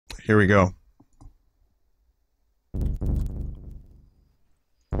Here we go.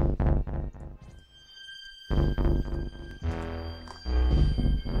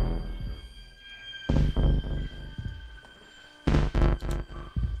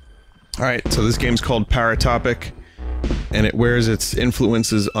 Alright, so this game's called Paratopic, and it wears its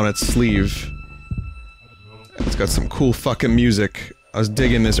influences on its sleeve. It's got some cool fucking music. I was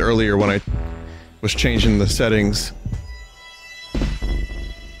digging this earlier when I was changing the settings.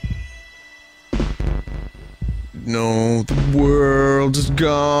 No, the world has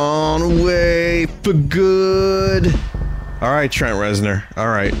gone away for good. Alright, Trent Reznor.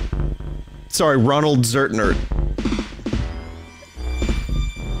 Alright. Sorry, Ronald Zertner.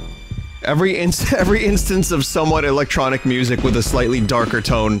 Every instance of somewhat electronic music with a slightly darker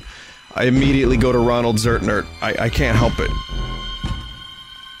tone, I immediately go to Ronald Zertner. I can't help it.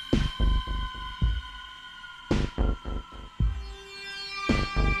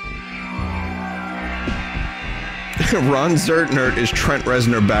 Ron Zertner is Trent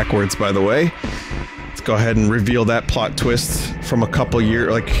Reznor backwards, by the way. Let's go ahead and reveal that plot twist from a couple years,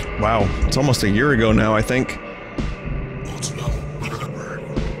 like, wow, it's almost a year ago now, I think.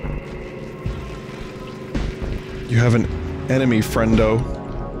 You have an enemy, friendo.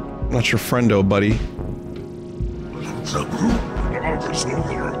 Not your friendo, buddy.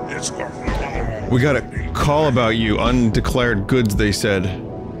 We got a call about you. Undeclared goods, they said.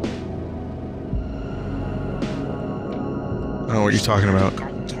 I don't know what you're talking about.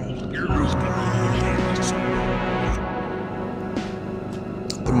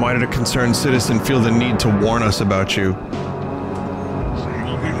 Why did a concerned citizen feel the need to warn us about you?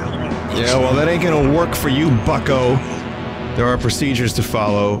 Yeah, well, that ain't gonna work for you, bucko. There are procedures to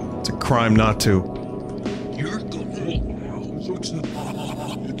follow. It's a crime not to.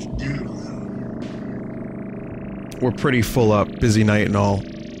 We're pretty full up, busy night and all.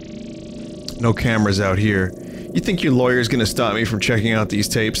 No cameras out here. You think your lawyer's gonna stop me from checking out these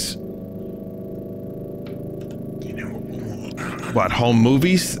tapes? What, home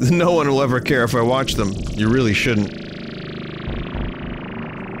movies? No one will ever care if I watch them. You really shouldn't.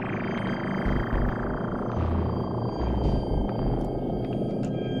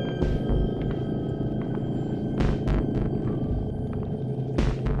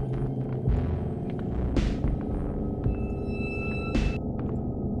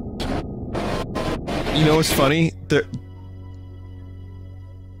 You know what's funny?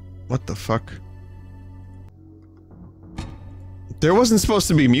 What the fuck? There wasn't supposed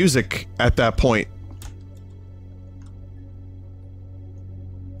to be music at that point.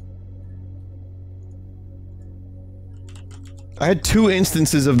 I had 2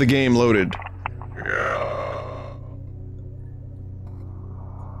 instances of the game loaded.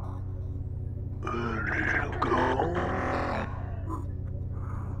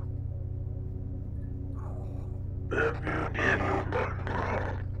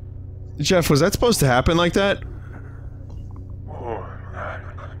 Jeff, was that supposed to happen like that?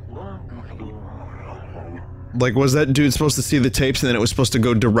 Like, was that dude supposed to see the tapes and then it was supposed to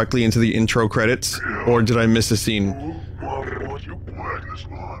go directly into the intro credits? Or did I miss a scene?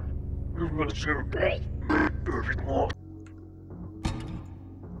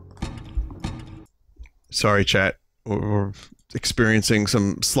 Sorry, chat. We're experiencing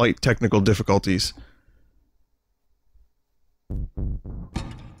some slight technical difficulties.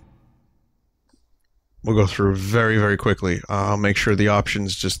 We'll go through very, very quickly. I'll make sure the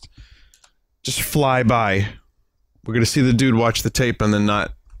options just fly by. We're gonna see the dude watch the tape and then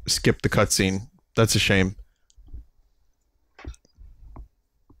not skip the cutscene. That's a shame.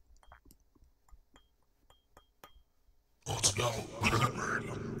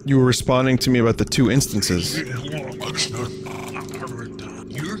 You were responding to me about the 2 instances.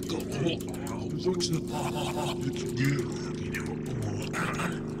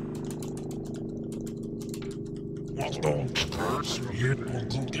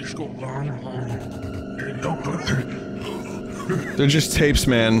 They're just tapes,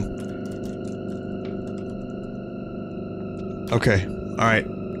 man. Okay, alright.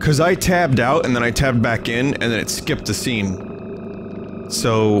 Cause I tabbed out and then I tabbed back in and then it skipped the scene.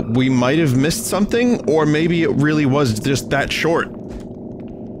 So we might have missed something, or maybe it really was just that short.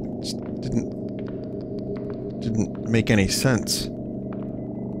 Just didn't make any sense.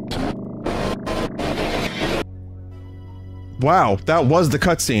 Wow, that was the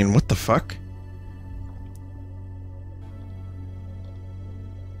cutscene. What the fuck?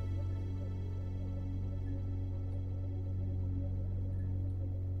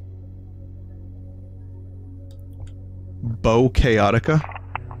 Bo Chaotica?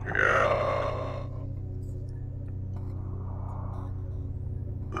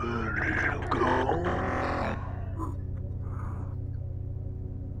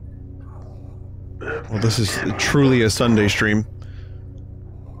 Well, this is truly a Sunday stream.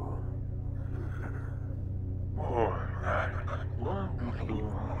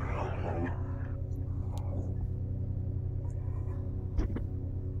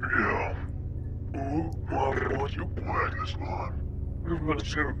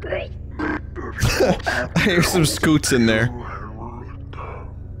 I hear some scoots in there.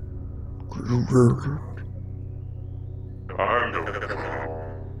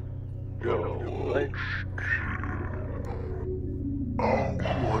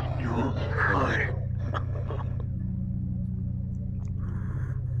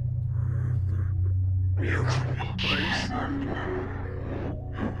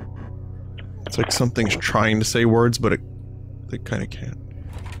 It's like something's trying to say words, but they kind of can't.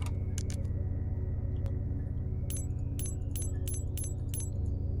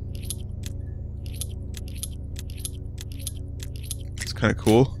 It's kind of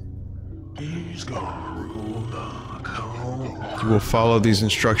cool. You will follow these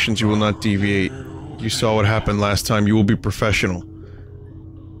instructions, you will not deviate. You saw what happened last time, you will be professional.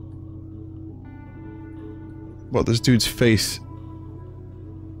 Well, this dude's face.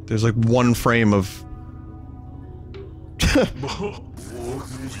 There's like one frame of...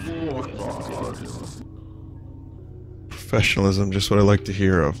 Professionalism, just what I like to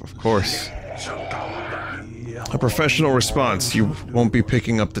hear of course. A professional response. You won't be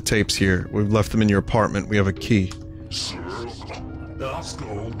picking up the tapes here. We've left them in your apartment. We have a key.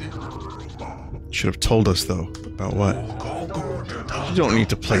 Should have told us, though. About what? You don't need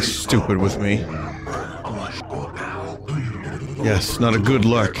to play stupid with me. Yes, not a good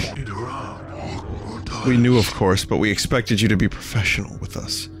look. We knew, of course, but we expected you to be professional with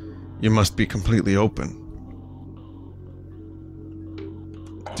us. You must be completely open.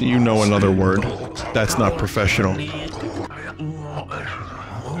 Do you know another word? That's not professional.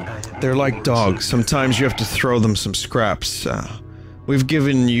 They're like dogs. Sometimes you have to throw them some scraps. We've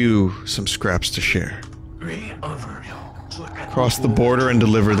given you some scraps to share. Cross the border and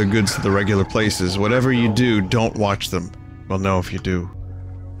deliver the goods to the regular places. Whatever you do, don't watch them. We'll know if you do.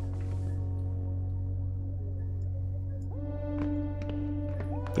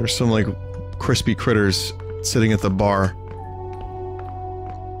 There's some, like, crispy critters sitting at the bar.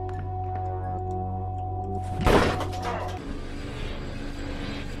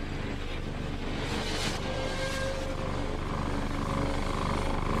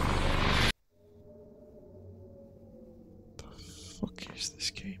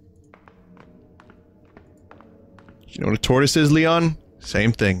 You know what a tortoise is, Leon?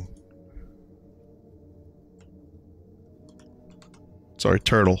 Same thing. Sorry,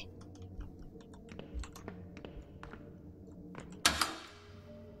 turtle.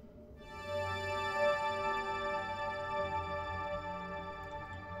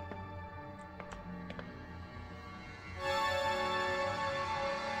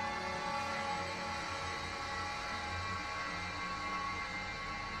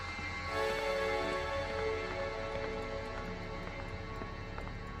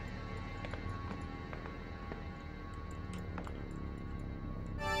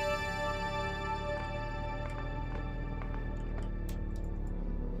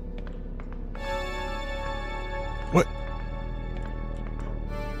 What?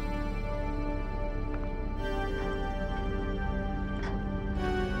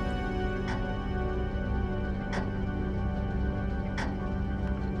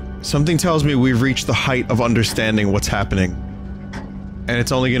 Something tells me we've reached the height of understanding what's happening. And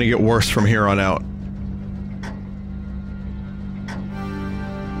it's only gonna get worse from here on out.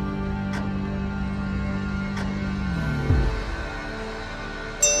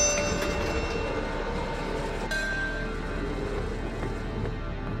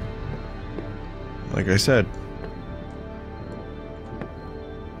 Like I said.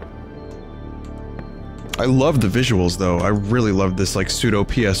 I love the visuals, though. I really love this, like, pseudo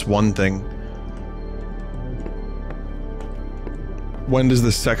PS1 thing. When does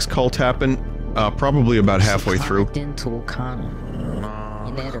the sex cult happen? Probably about halfway through.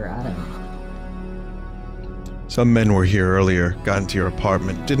 Some men were here earlier, got into your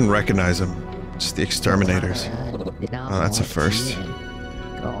apartment, didn't recognize them. Just the exterminators. Oh, that's a first.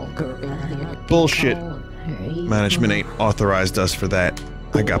 Bullshit. Management ain't authorized us for that.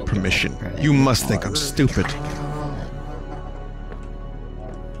 I got permission. You must think I'm stupid.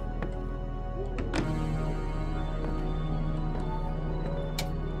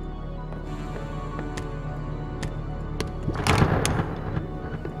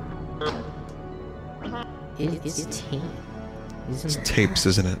 It's tapes,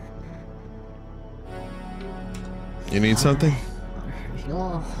 isn't it? You need something?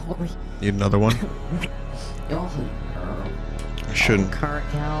 Need another one? I shouldn't.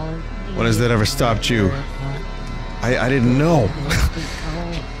 When has that ever stopped you? I didn't know.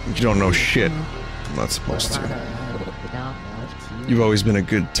 You don't know shit. I'm not supposed to. You've always been a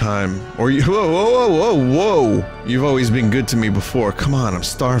good time. Or you- whoa, whoa, whoa, whoa, whoa! You've always been good to me before. Come on, I'm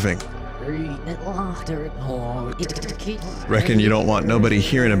starving. Reckon you don't want nobody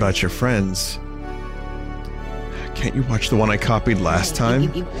hearing about your friends. Can't you watch the one I copied last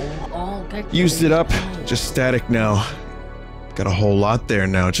time? Used it up. Just static now. Got a whole lot there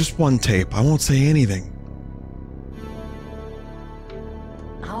now. Just one tape. I won't say anything.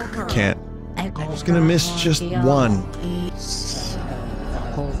 Can't. I was gonna miss just one.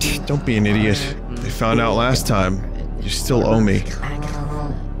 Don't be an idiot. They found out last time. You still owe me.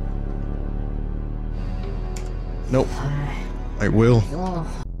 Nope. I will.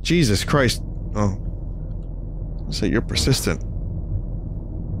 Jesus Christ. Oh. Say you're persistent.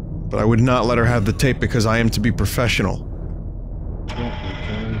 But I would not let her have the tape because I am to be professional.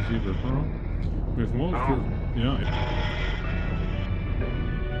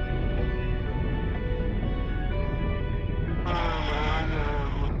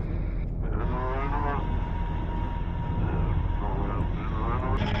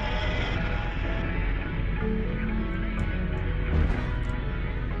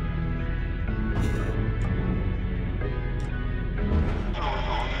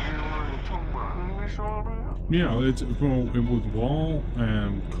 Yeah, it was wall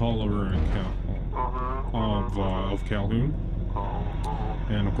and color and of Calhoun,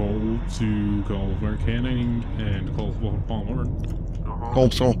 and go to Golden Canning and Golden Palmer.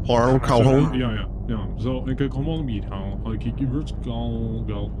 Golden Palmer, Calhoun. Yeah. So I could come on the meet how like you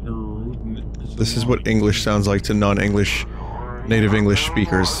This is what English sounds like to non-English, native English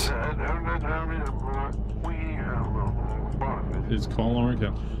speakers. It's color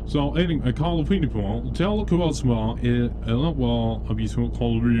and so I call the people. Tell the about small. Well, I'll be so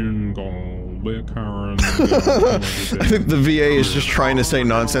called and go back. I think the VA is just trying to say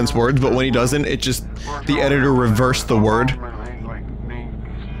nonsense words, but when he doesn't, it just the editor reversed the word.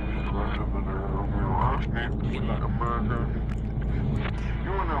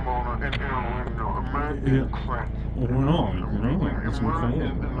 Yeah. Oh no, it's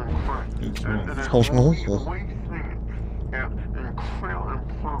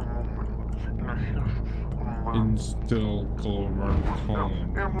Instill color.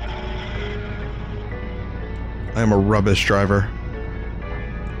 I am a rubbish driver.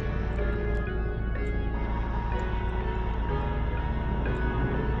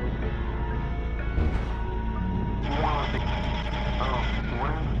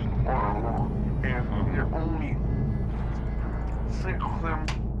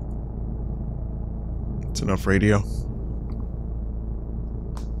 It's enough radio.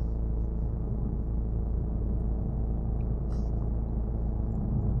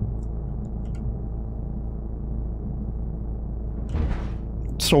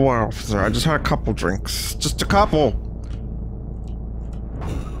 So, officer, I just had a couple drinks. Just a couple!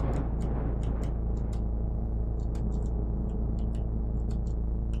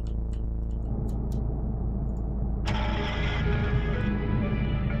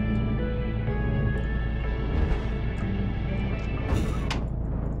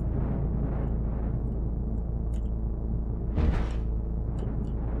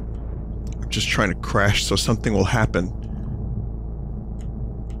 I'm just trying to crash so something will happen.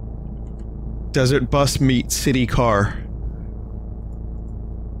 Desert bus meet city car.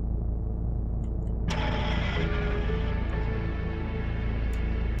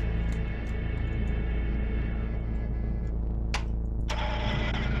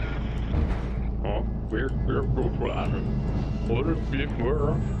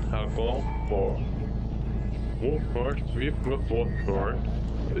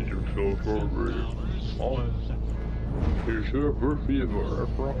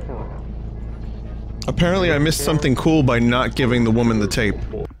 Apparently I missed something cool by not giving the woman the tape.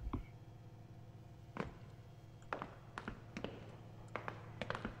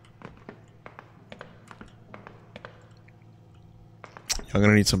 I'm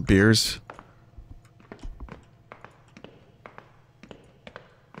gonna need some beers.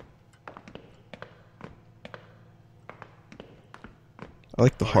 I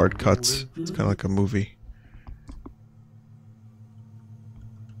like the hard cuts. It's kind of like a movie.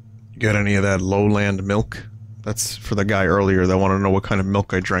 You got any of that lowland milk? That's for the guy earlier that wanted to know what kind of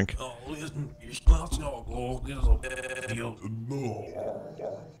milk I drank.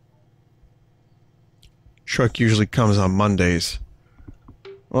 Truck usually comes on Mondays.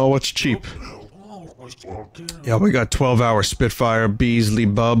 Well, what's cheap? Yeah, we got 12-hour Spitfire, Beasley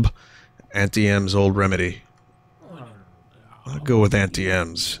Bub, Auntie M's old remedy. I'll go with Auntie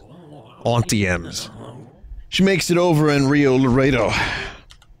M's. Auntie M's. She makes it over in Rio Laredo.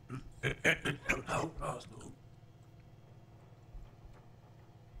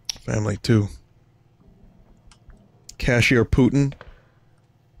 Family too. Cashier Putin.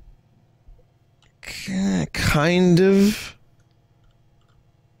 Kind of.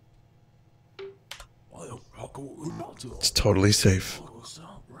 It's totally safe.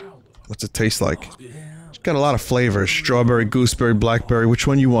 What's it taste like? It's got a lot of flavors. Strawberry, gooseberry, blackberry. Which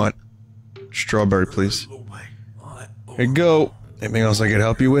one you want? Strawberry, please. Here you go. Anything else I could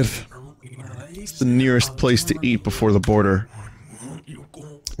help you with? It's the nearest place to eat before the border.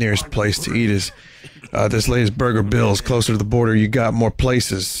 Nearest place to eat is this latest Burger Bill's. Closer to the border, you got more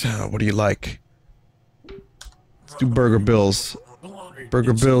places. What do you like? Let's do Burger Bill's.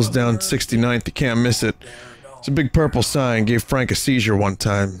 Burger Bill's down 69th. You can't miss it. It's a big purple sign. Gave Frank a seizure one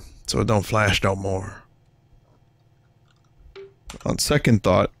time, so it don't flash no more. On second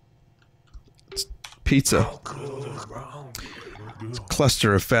thought, it's pizza. It's a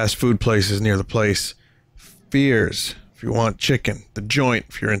cluster of fast food places near the place. Fears, if you want chicken. The Joint,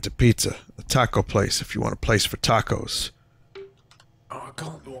 if you're into pizza. The Taco Place, if you want a place for tacos.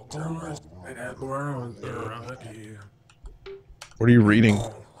 What are you reading?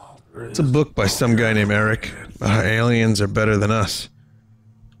 It's a book by some guy named Eric. Aliens are better than us.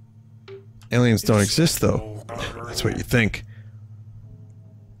 Aliens don't exist, though. That's what you think.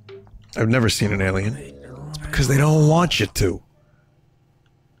 I've never seen an alien. It's because they don't want you to.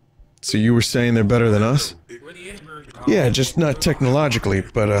 So you were saying they're better than us? Yeah, just not technologically,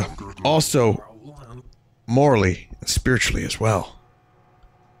 but also morally and spiritually as well.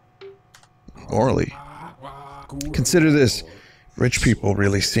 Morally. Consider this. Rich people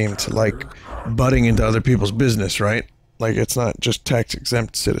really seem to like butting into other people's business, right? Like it's not just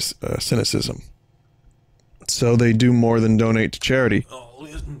tax-exempt cynicism. So they do more than donate to charity.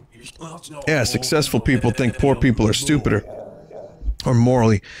 Yeah, successful people think poor people are stupider or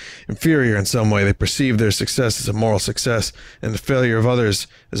morally inferior in some way. They perceive their success as a moral success and the failure of others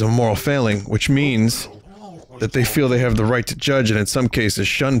as a moral failing, which means that they feel they have the right to judge and in some cases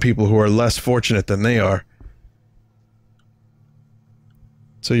shun people who are less fortunate than they are.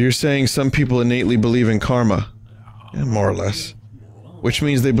 So you're saying some people innately believe in karma? Yeah, more or less. Which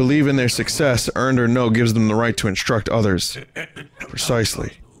means they believe in their success, earned or no, gives them the right to instruct others.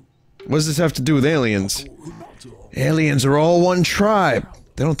 Precisely. What does this have to do with aliens? Aliens are all one tribe.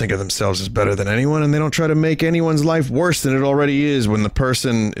 They don't think of themselves as better than anyone, and they don't try to make anyone's life worse than it already is when the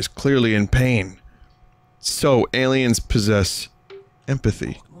person is clearly in pain. So, aliens possess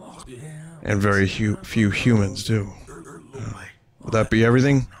empathy. And very few humans do. Would that be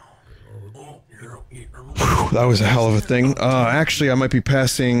everything? Whew, that was a hell of a thing. Actually, I might be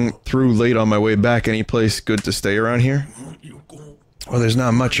passing through late on my way back. Any place good to stay around here? Well, there's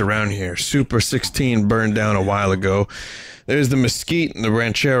not much around here. Super 16 burned down a while ago. There's the Mesquite and the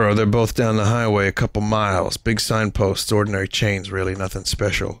Ranchero. They're both down the highway a couple miles. Big signposts, ordinary chains, really, nothing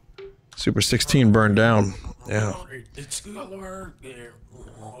special. Super 16 burned down. Yeah.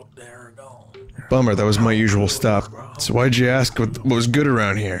 Bummer, that was my usual stop. So why'd you ask what was good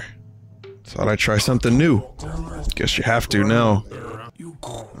around here? Thought I'd try something new. Guess you have to now.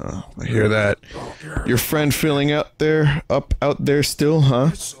 I hear that. Your friend feeling out there still,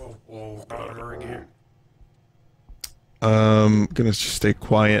 huh? Gonna just stay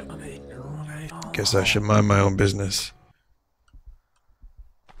quiet. Guess I should mind my own business.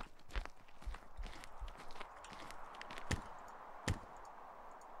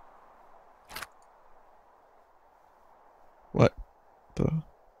 What the?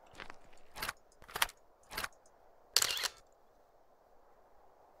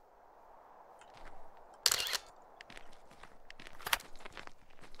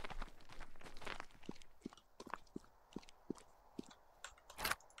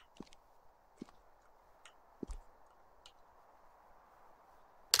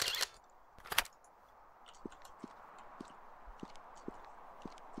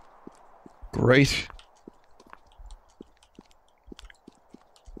 Great.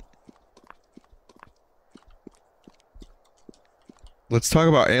 Let's talk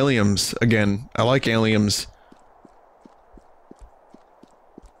about aliens again. I like aliens.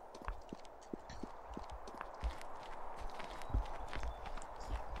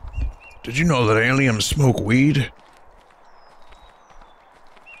 Did you know that aliens smoke weed?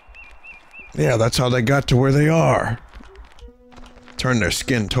 Yeah, that's how they got to where they are. Turned their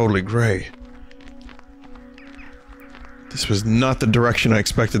skin totally gray. This was not the direction I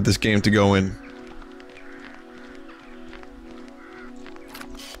expected this game to go in.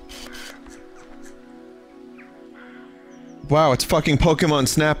 Wow, it's fucking Pokemon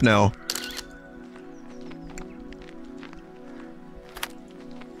Snap now.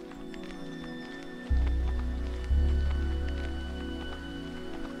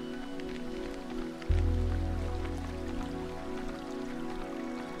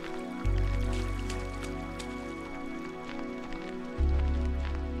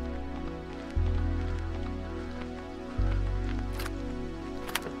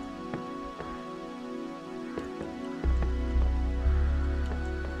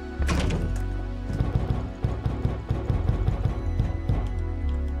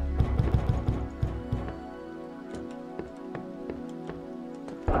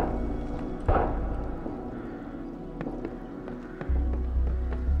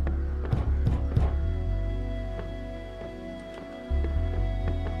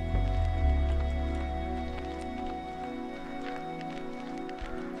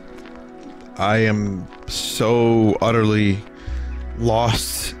 I am so utterly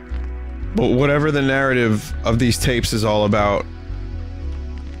lost. But whatever the narrative of these tapes is all about,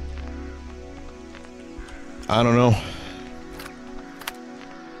 I don't know.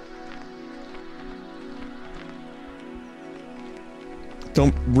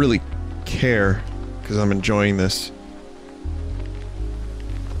 Don't really care, because I'm enjoying this.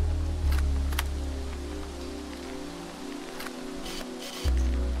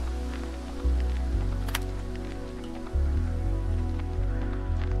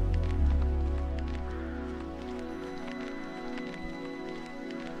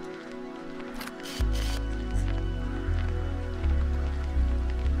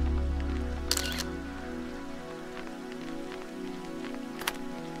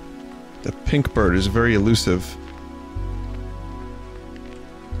 The pink bird is very elusive.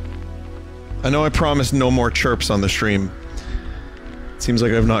 I know I promised no more chirps on the stream. It seems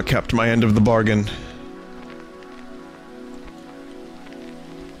like I've not kept my end of the bargain.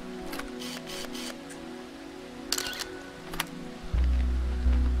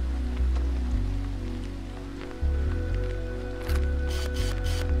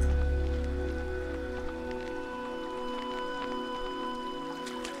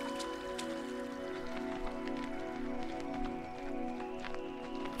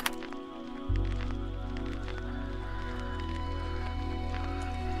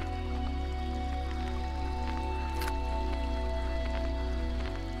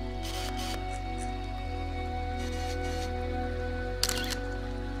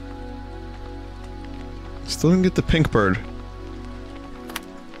 Still didn't get the pink bird.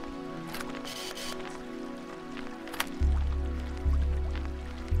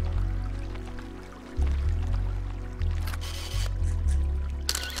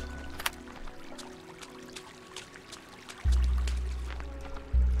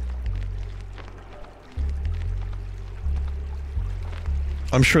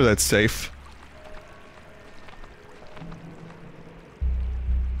 I'm sure that's safe.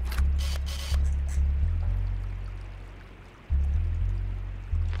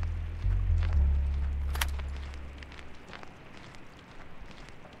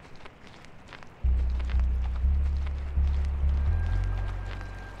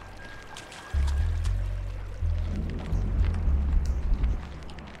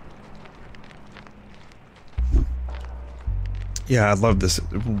 Yeah, I love this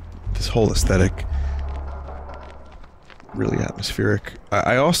whole aesthetic. Really atmospheric.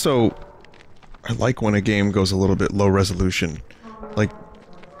 I like when a game goes a little bit low resolution. Like,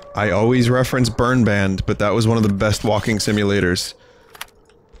 I always reference Burn Band, but that was one of the best walking simulators.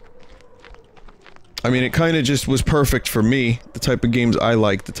 I mean, it kinda just was perfect for me, the type of games I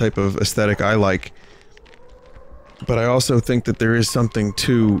like, the type of aesthetic I like. But I also think that there is something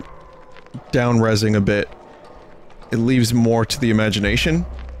to down-resing a bit. It leaves more to the imagination.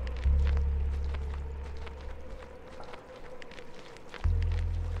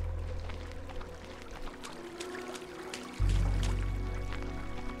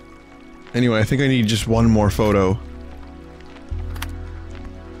 Anyway, I think I need just one more photo.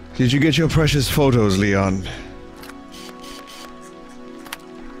 Did you get your precious photos, Leon?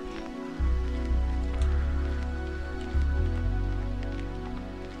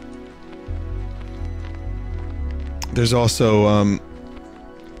 There's also, an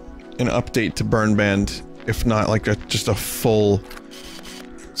update to Burn Band, if not like just a full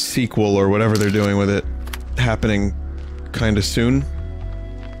sequel or whatever they're doing with it, happening kinda soon.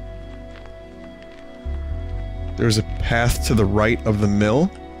 There's a path to the right of the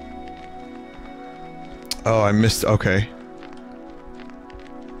mill. Oh, I missed- okay.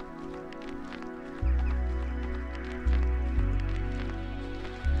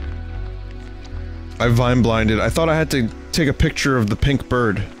 I vine blinded. I thought I had to take a picture of the pink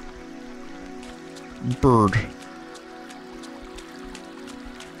bird. Bird.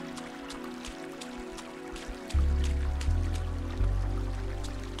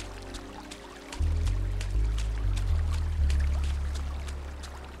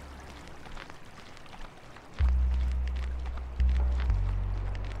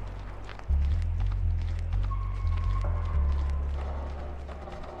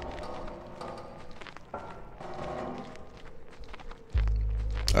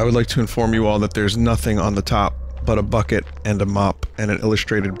 I would like to inform you all that there's nothing on the top but a bucket and a mop and an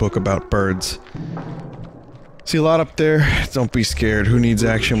illustrated book about birds. See a lot up there? Don't be scared. Who needs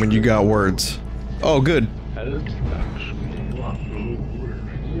action when you got words? Oh, good.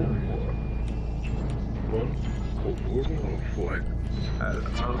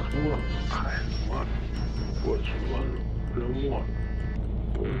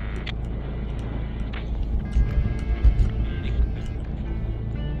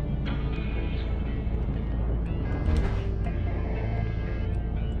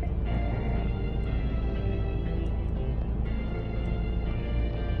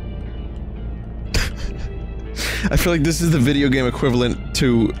 I feel like this is the video game equivalent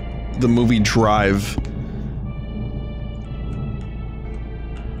to the movie Drive.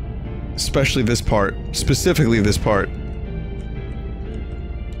 Especially this part. Specifically this part.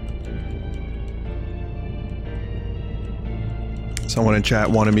 Someone in chat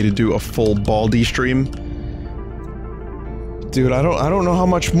wanted me to do a full Baldi stream. Dude, I don't know how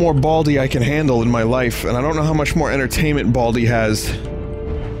much more Baldi I can handle in my life, and I don't know how much more entertainment Baldi has.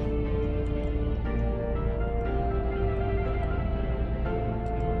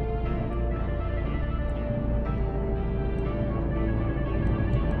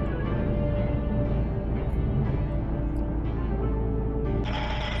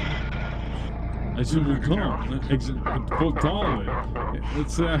 I should recall. It's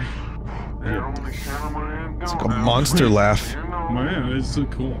like a monster laugh. Man, it's so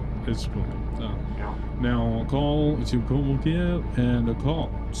cool. It's cool. Now call to come here and a call.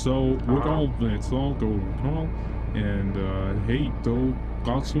 So we're all Vinesauce go call and hey, though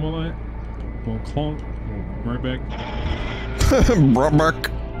got some of that. We'll call right back. Right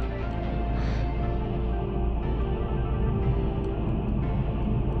back.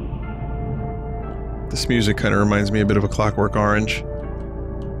 This music kind of reminds me a bit of A Clockwork Orange.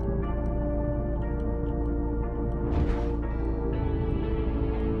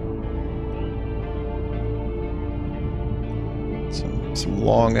 Some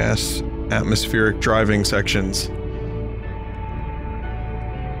long-ass atmospheric driving sections.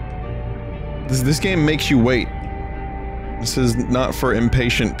 This game makes you wait. This is not for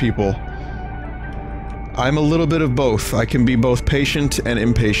impatient people. I'm a little bit of both. I can be both patient and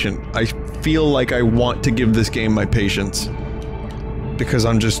impatient. I feel like I want to give this game my patience. Because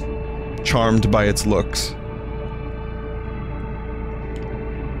I'm just charmed by its looks.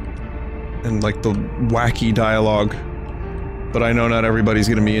 And like the wacky dialogue. But I know not everybody's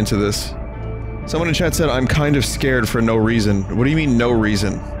gonna be into this. Someone in chat said, I'm kind of scared for no reason. What do you mean, no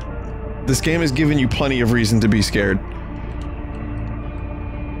reason? This game has given you plenty of reason to be scared.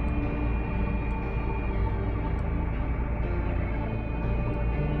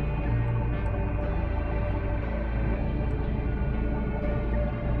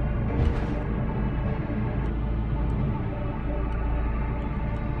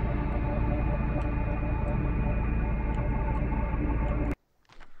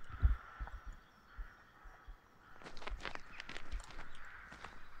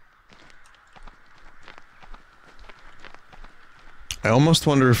 I almost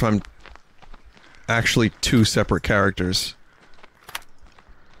wonder if I'm actually two separate characters.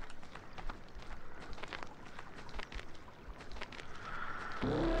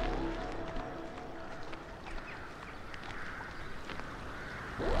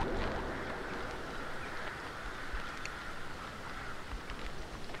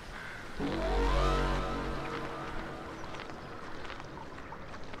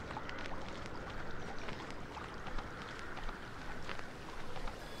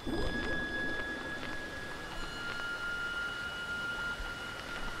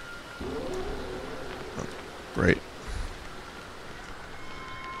 Great.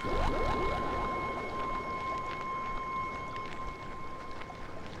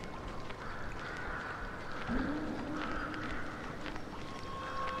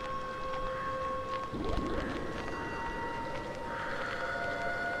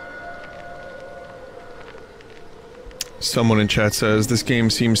 Someone in chat says, this game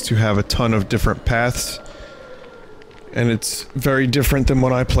seems to have a ton of different paths, and it's very different than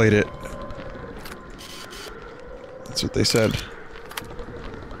when I played it. That's what they said.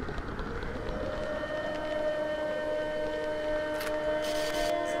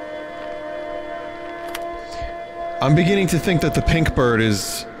 I'm beginning to think that the pink bird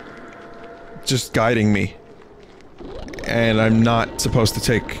is just guiding me. And I'm not supposed to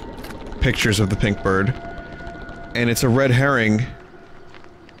take pictures of the pink bird. And it's a red herring.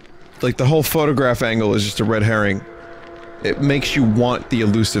 Like, the whole photograph angle is just a red herring. It makes you want the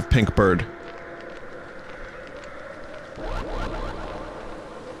elusive pink bird.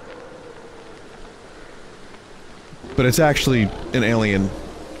 But it's actually an alien.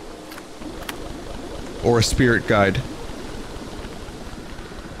 Or a spirit guide.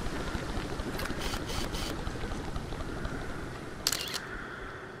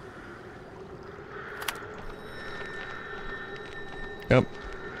 Yep.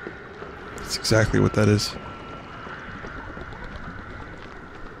 That's exactly what that is.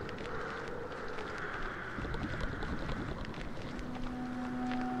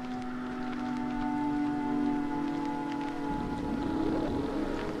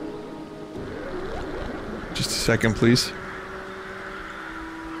 Just a second, please.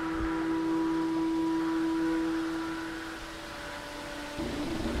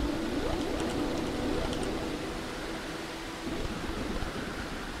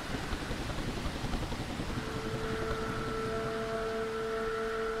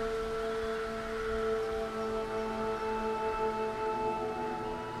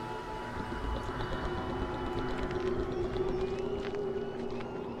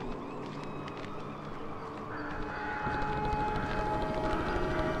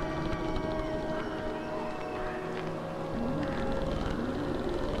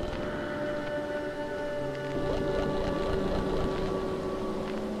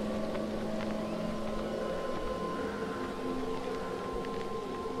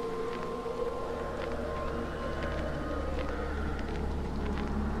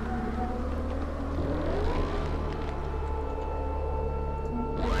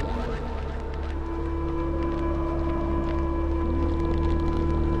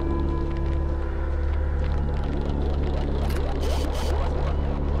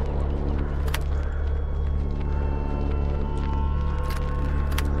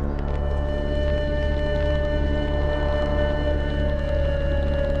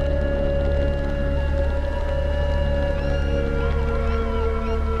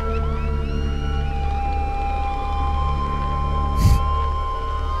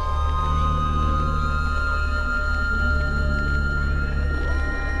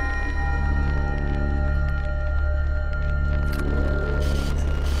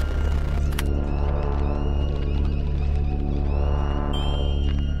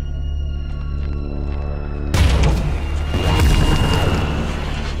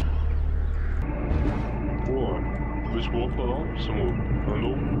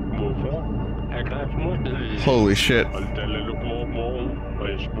 Holy shit.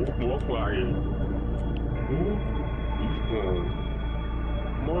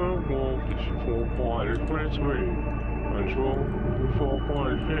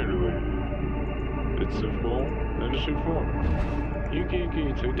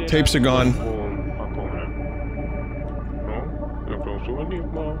 Tapes are gone.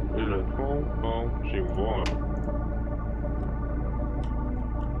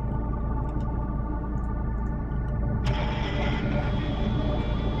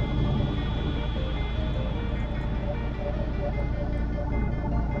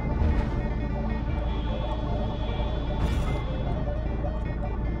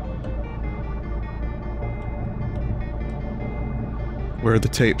 Where are the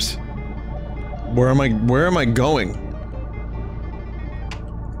tapes? Where am I going?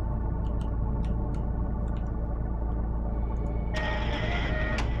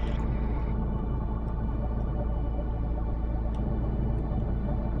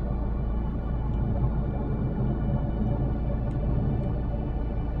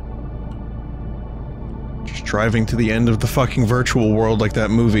 Just driving to the end of the fucking virtual world like that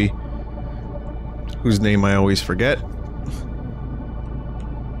movie, whose name I always forget.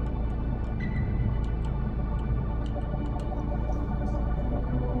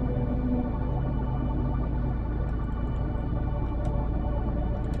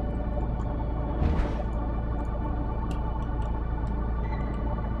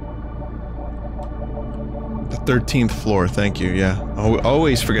 The 13th floor, thank you, yeah. I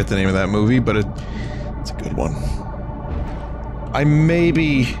always forget the name of that movie, but it's a good one. I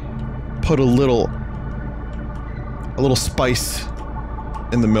maybe put a little spice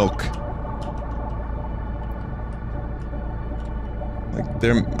in the milk.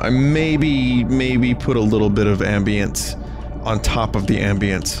 I maybe put a little bit of ambience on top of the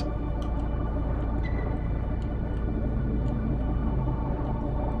ambience.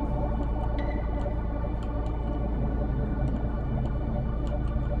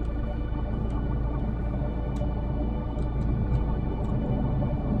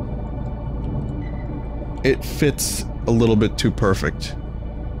 It fits a little bit too perfect.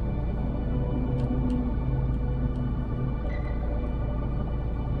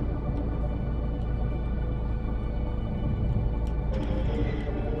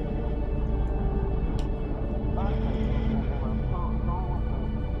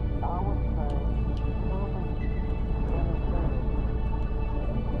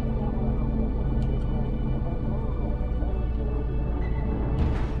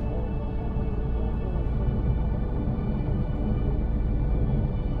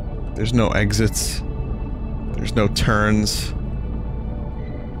 There's no exits. There's no turns.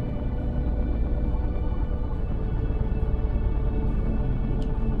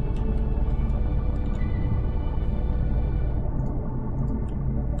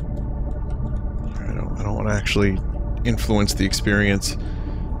 I don't want to actually influence the experience.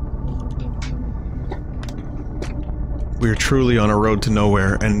 We're truly on a road to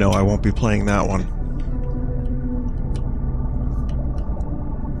nowhere, and no, I won't be playing that one.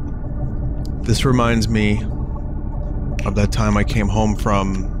 This reminds me of that time I came home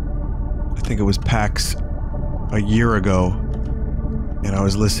from, I think it was PAX a year ago, and I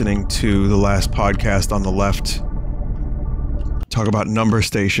was listening to the last podcast on the left talk about number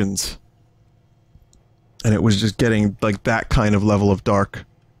stations, and it was just getting like that kind of level of dark.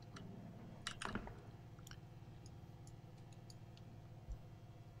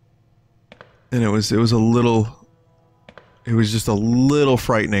 And it was just a little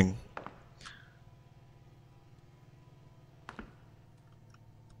frightening.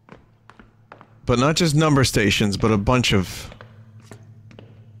 But not just number stations, but a bunch of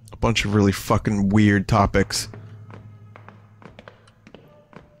really fucking weird topics.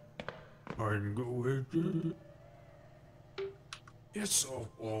 I'm going to... It's so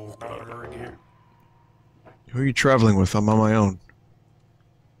cold out here. Who are you traveling with? I'm on my own.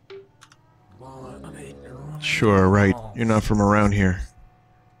 Sure, right. You're not from around here.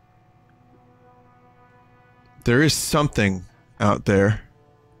 There is something out there.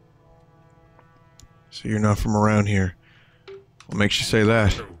 So you're not from around here. What makes you say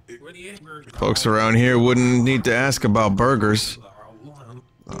that? Folks around here wouldn't need to ask about burgers.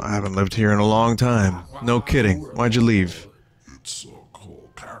 I haven't lived here in a long time. No kidding. Why'd you leave?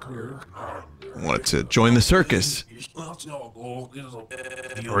 What, to join the circus?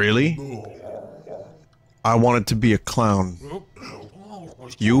 Really? I wanted to be a clown.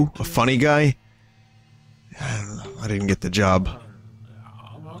 You? A funny guy? I didn't get the job.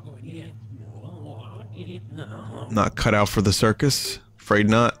 Not cut out for the circus? Afraid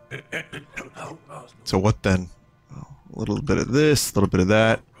not. So what then? A little bit of this, a little bit of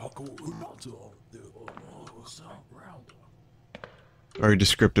that. Very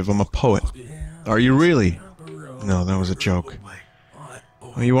descriptive. I'm a poet. Are you really? No, that was a joke.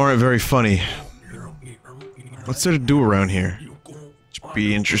 Well, you aren't very funny. What's there to do around here?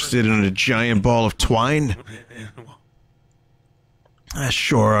 Be interested in a giant ball of twine?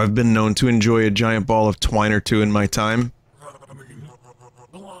 Sure, I've been known to enjoy a giant ball of twine or two in my time.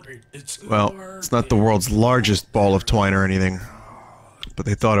 Well, it's not the world's largest ball of twine or anything. But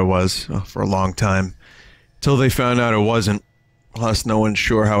they thought it was, for a long time. Till they found out it wasn't. Plus, no one's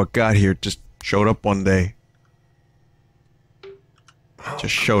sure how it got here. It just showed up one day.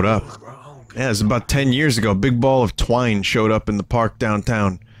 Just showed up. Yeah, it was about 10 years ago. A big ball of twine showed up in the park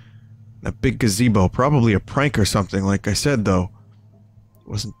downtown. A big gazebo. Probably a prank or something, like I said, though. It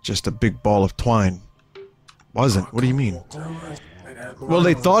wasn't just a big ball of twine. Wasn't? What do you mean? Well,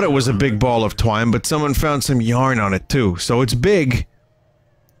 they thought it was a big ball of twine, but someone found some yarn on it, too. So it's big.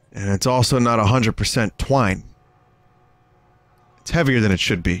 And it's also not 100% twine. It's heavier than it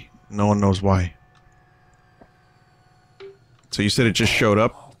should be. No one knows why. So you said it just showed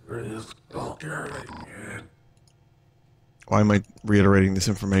up? Why am I reiterating this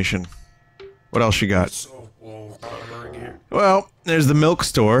information? What else you got? Well, there's the milk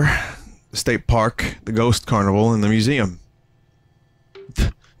store, the state park, the ghost carnival, and the museum.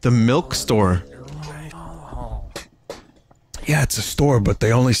 The milk store? Yeah, it's a store, but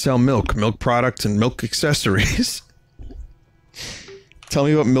they only sell milk. Milk products and milk accessories. Tell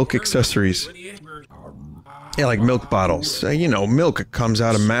me about milk accessories. Yeah, like milk bottles. You know, milk, it comes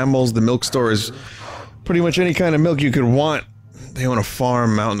out of mammals. The milk store is pretty much any kind of milk you could want. They own a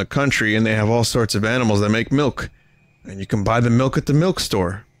farm out in the country, and they have all sorts of animals that make milk. And you can buy the milk at the milk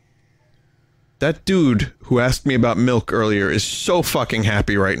store. That dude who asked me about milk earlier is so fucking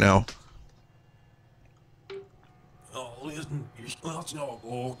happy right now.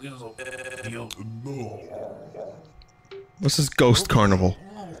 What's this ghost carnival?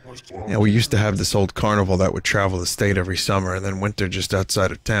 Yeah, we used to have this old carnival that would travel the state every summer, and then winter just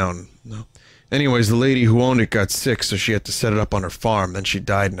outside of town. No. Anyways, the lady who owned it got sick, so she had to set it up on her farm. Then she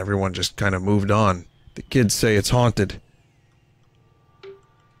died, and everyone just kind of moved on. The kids say it's haunted.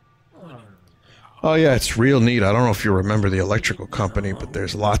 Oh yeah, it's real neat. I don't know if you remember the electrical company, but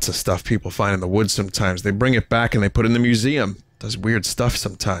there's lots of stuff people find in the woods sometimes. They bring it back and they put it in the museum. Does weird stuff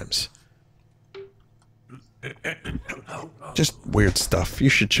sometimes. Just weird stuff. You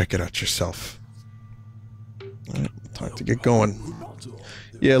should check it out yourself. Alright, time to get going.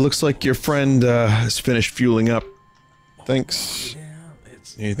 Yeah, looks like your friend has finished fueling up. Thanks.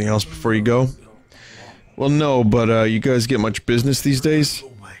 Anything else before you go? Well, no, but you guys get much business these days?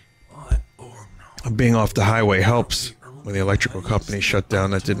 Being off the highway helps. When the electrical company shut down,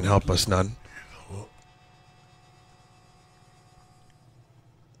 that didn't help us none.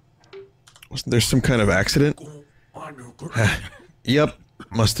 Wasn't there some kind of accident? Yep.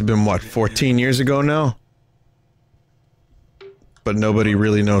 Must have been, what, 14 years ago now? But nobody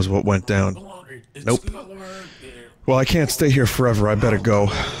really knows what went down. Nope. Well, I can't stay here forever. I better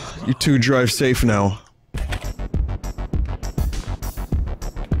go. You two drive safe now.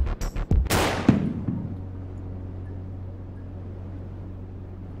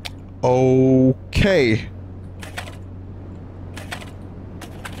 Okay.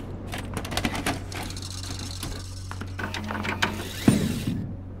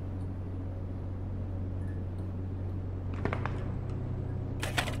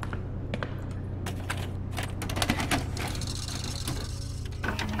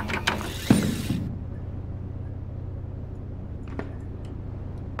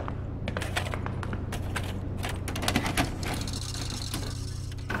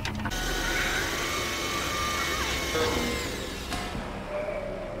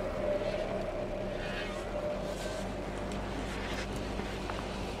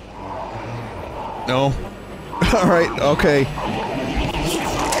 No. Alright, okay.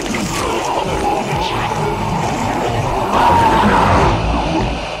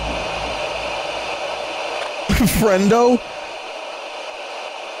 Friendo?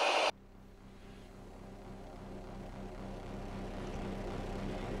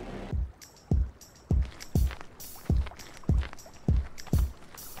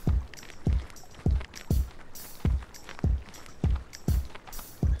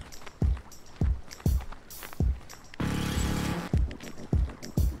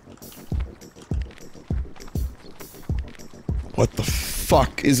 What the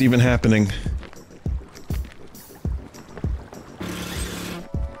fuck is even happening?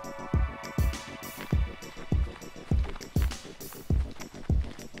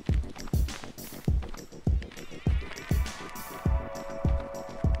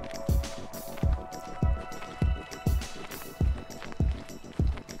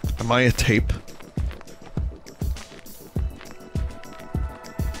 Am I a tape?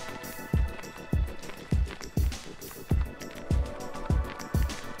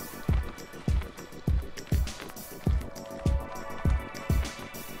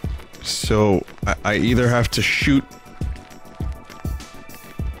 So, I either have to shoot...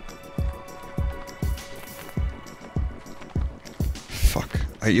 Fuck.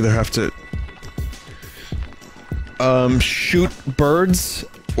 I either have to... shoot birds,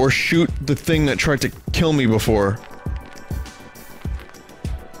 or shoot the thing that tried to kill me before.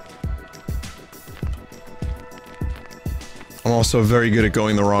 I'm also very good at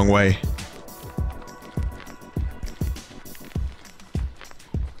going the wrong way.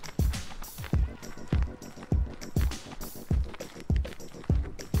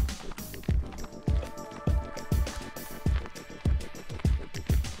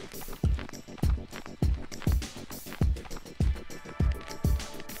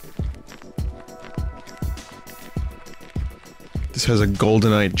 This has a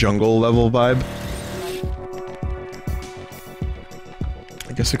GoldenEye jungle level vibe.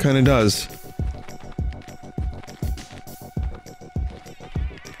 I guess it kinda does.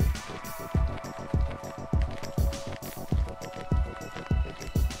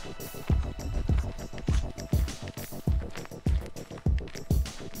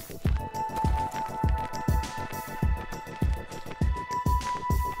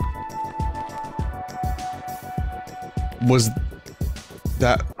 Was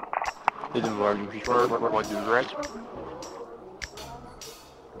that... Didn't work before, what you read?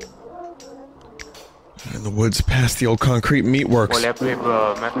 in the woods past the old concrete meatworks.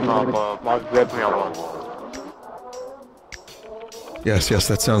 Yes,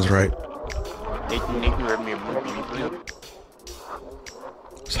 that sounds right.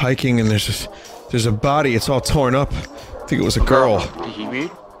 It's hiking and there's a body, it's all torn up. I think it was a girl.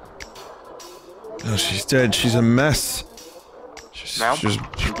 No, she's dead, she's a mess.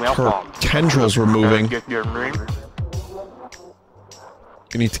 Her tendrils were moving.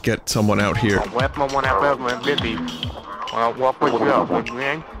 You need to get someone out here.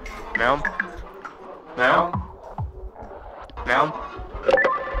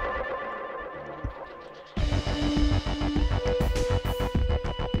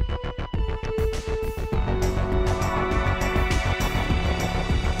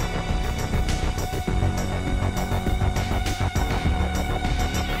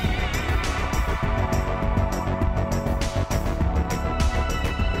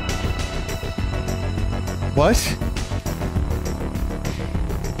 What?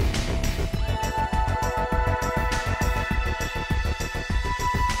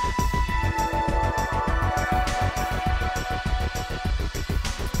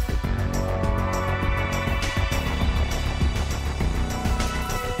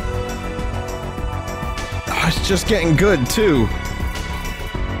 Oh, it's just getting good, too.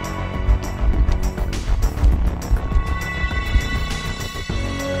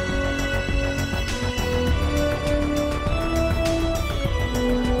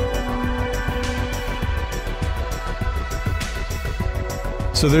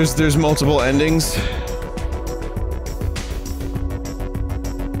 So there's multiple endings.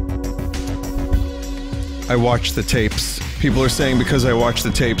 I watched the tapes. People are saying because I watched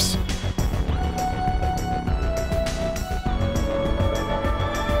the tapes.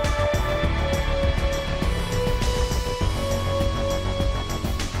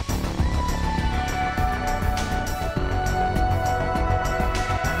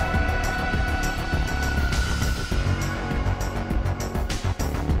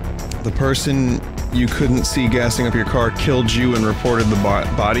 The person you couldn't see gassing up your car killed you and reported the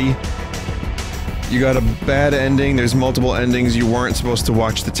body. You got a bad ending, there's multiple endings, you weren't supposed to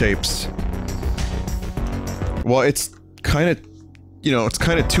watch the tapes. Well, it's kinda, you know, it's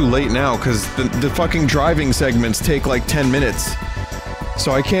kinda too late now, because the fucking driving segments take like 10 minutes.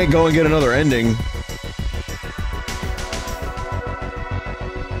 So I can't go and get another ending.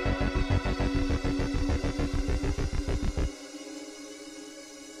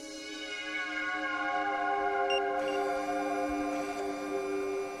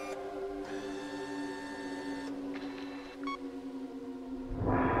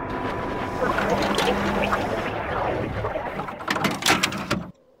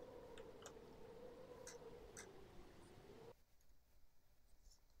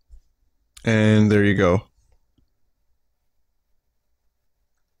 And there you go.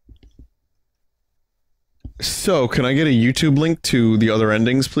 So, can I get a YouTube link to the other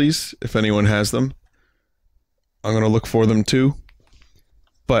endings, please? If anyone has them. I'm gonna look for them too.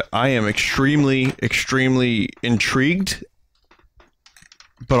 But I am extremely intrigued,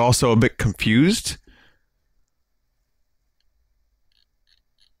 but also a bit confused.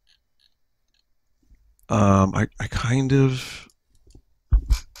 I kind of...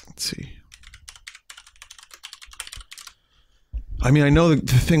 Let's see. I mean, I know the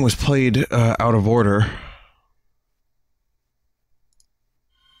thing was played out of order.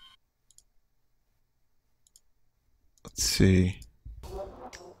 Let's see.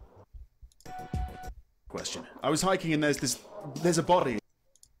 Question. I was hiking and there's a body.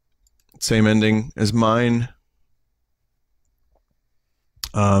 Same ending as mine.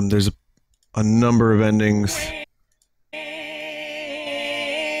 There's a number of endings.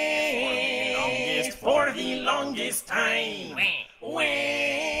 For the longest time.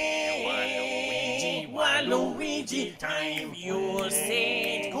 Waluigi, time you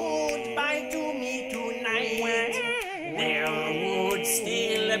said goodbye to me tonight. There would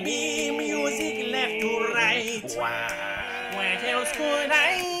still be music left to write. What else could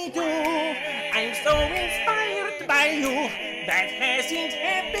I do? I'm so inspired by you. That hasn't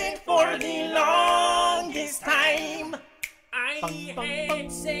happened for the longest time. I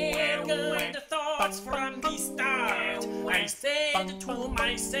had said good thoughts from the start. I said to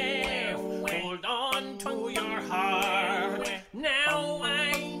myself, hold on to your heart. Now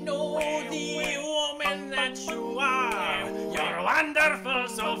I know the woman that you are. You're wonderful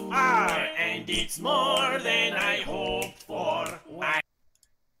so far, and it's more than I hoped for.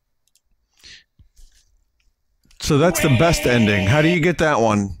 So that's the best ending. How do you get that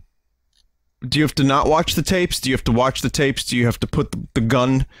one? Do you have to not watch the tapes? Do you have to watch the tapes? Do you have to put the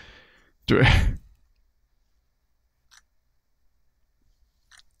gun...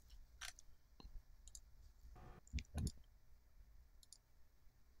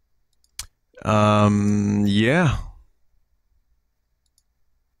 Yeah.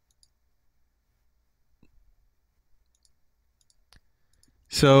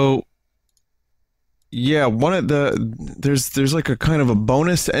 So, yeah, one of there's like a kind of a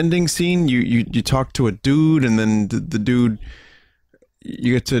bonus ending scene. You talk to a dude, and then the dude,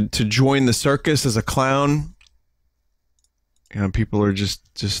 you get to join the circus as a clown. And people are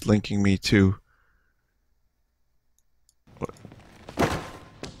just linking me to.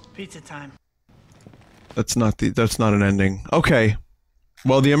 Pizza time. That's not an ending. Okay.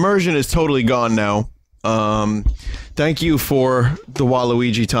 Well, the immersion is totally gone now. Thank you for the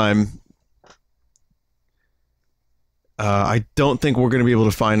Waluigi time. I don't think we're going to be able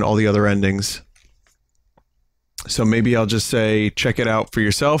to find all the other endings. So maybe I'll just say check it out for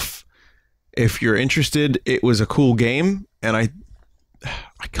yourself. If you're interested, it was a cool game, and I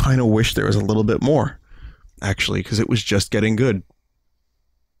kind of wish there was a little bit more, actually, because it was just getting good.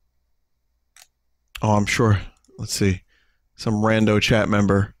 Oh, I'm sure. Let's see. Some rando chat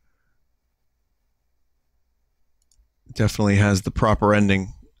member definitely has the proper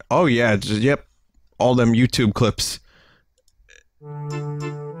ending. Oh yeah, yep. All them YouTube clips.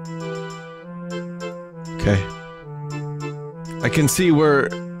 Okay. I can see where...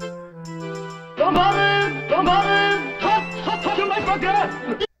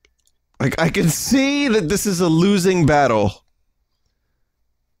 Like, I can see that this is a losing battle.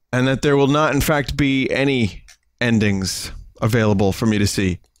 And that there will not, in fact, be any endings available for me to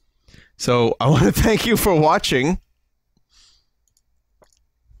see. So, I want to thank you for watching.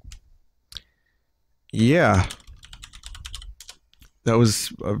 Yeah. That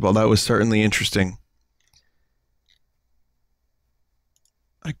was, well, that was certainly interesting.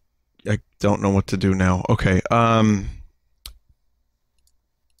 I don't know what to do now. Okay,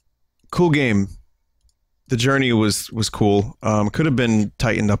 cool game. The journey was cool. Could have been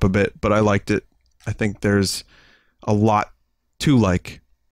tightened up a bit, but I liked it. I think there's a lot to like.